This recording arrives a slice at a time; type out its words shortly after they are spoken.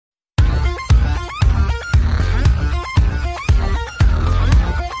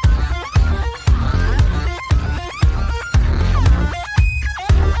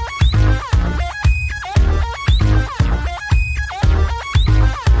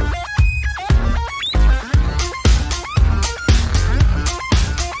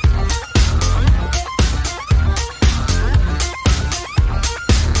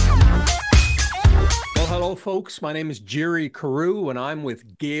folks. My name is Jerry Carew, and I'm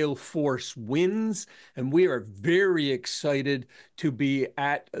with Gale Force Winds, and we are very excited to be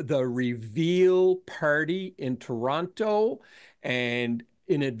at the reveal party in Toronto. And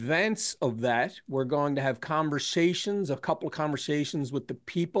in advance of that, we're going to have a couple of conversations with the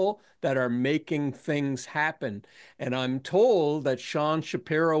people that are making things happen. And I'm told that Shawn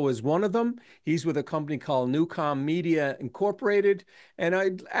Shapiro is one of them. He's with a company called Newcom Media Incorporated. And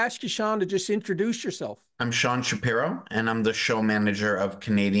I'd ask you, Shawn, to just introduce yourself. I'm Shawn Shapiro, and I'm the show manager of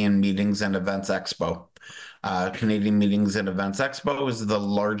Canadian Meetings and Events Expo. Canadian Meetings and Events Expo is the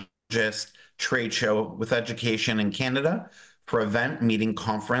largest trade show with education in Canada for event, meeting,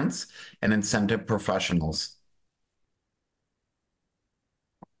 conference, and incentive professionals.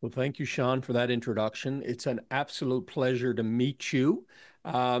 Well, thank you, Shawn, for that introduction. It's an absolute pleasure to meet you.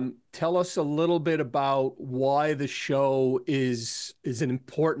 Tell us a little bit about why the show is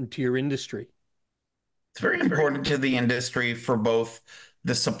important to your industry. It's very important to the industry for both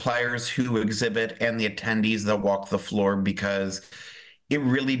the suppliers who exhibit and the attendees that walk the floor because it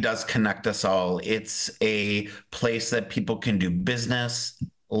really does connect us all. It's a place that people can do business,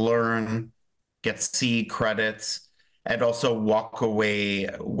 learn, get C credits, and also walk away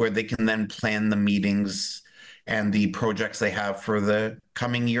where they can then plan the meetings and the projects they have for the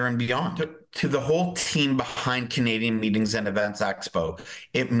coming year and beyond. To the whole team behind Canadian Meetings and Events Expo,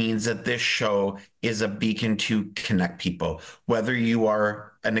 it means that this show is a beacon to connect people. Whether you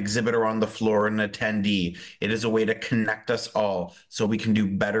are an exhibitor on the floor, an attendee, it is a way to connect us all so we can do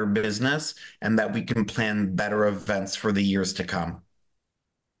better business and that we can plan better events for the years to come.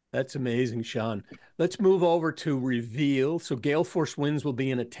 That's amazing, Shawn. Let's move over to Reveal. So Gale Force Winds will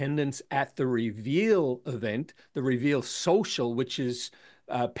be in attendance at the Reveal event, the Reveal Social, which is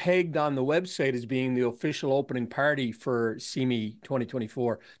pegged on the website as being the official opening party for CMEE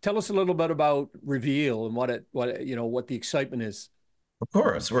 2024. Tell us a little bit about Reveal and what the excitement is. Of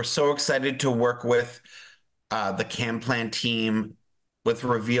course, we're so excited to work with the CamPlan team with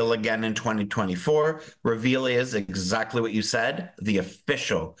Reveal again in 2024. Reveal is exactly what you said, the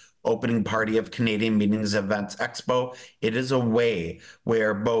official opening party of Canadian Meetings Events Expo. It is a way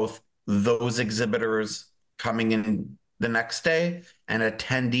where both those exhibitors coming in the next day and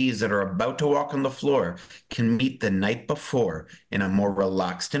attendees that are about to walk on the floor can meet the night before in a more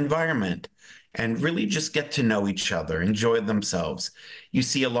relaxed environment and really just get to know each other, enjoy themselves. You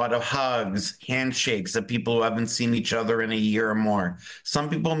see a lot of hugs, handshakes of people who haven't seen each other in a year or more. Some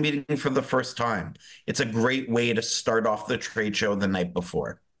people meeting for the first time. It's a great way to start off the trade show the night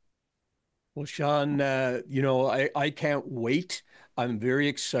before. Well, Shawn, I can't wait. I'm very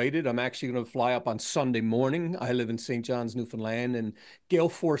excited. I'm actually going to fly up on Sunday morning. I live in St. John's, Newfoundland, and Gale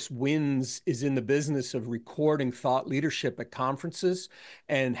Force Winds is in the business of recording thought leadership at conferences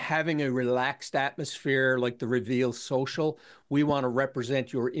and having a relaxed atmosphere like the Reveal Social. We want to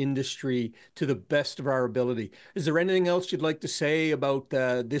represent your industry to the best of our ability. Is there anything else you'd like to say about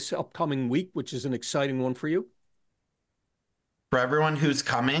this upcoming week, which is an exciting one for you? For everyone who's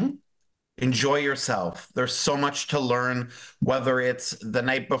coming, enjoy yourself. There's so much to learn, whether it's the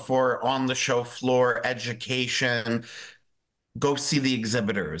night before on the show floor, education. Go see the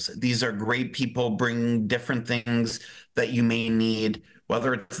exhibitors. These are great people bringing different things that you may need,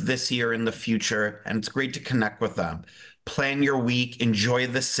 whether it's this year or in the future, and it's great to connect with them. Plan your week, enjoy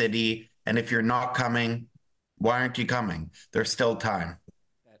the city, and if you're not coming, why aren't you coming? There's still time.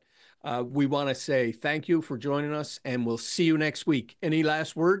 We want to say thank you for joining us, and we'll see you next week. Any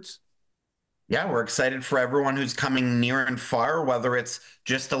last words? Yeah, we're excited for everyone who's coming near and far, whether it's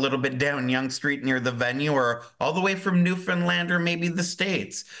just a little bit down Yonge Street near the venue or all the way from Newfoundland or maybe the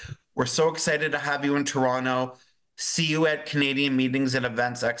States. We're so excited to have you in Toronto. See you at Canadian Meetings and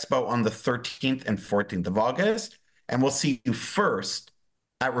Events Expo on the 13th and 14th of August. And we'll see you first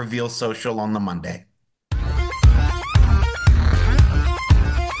at Reveal Social on the Monday.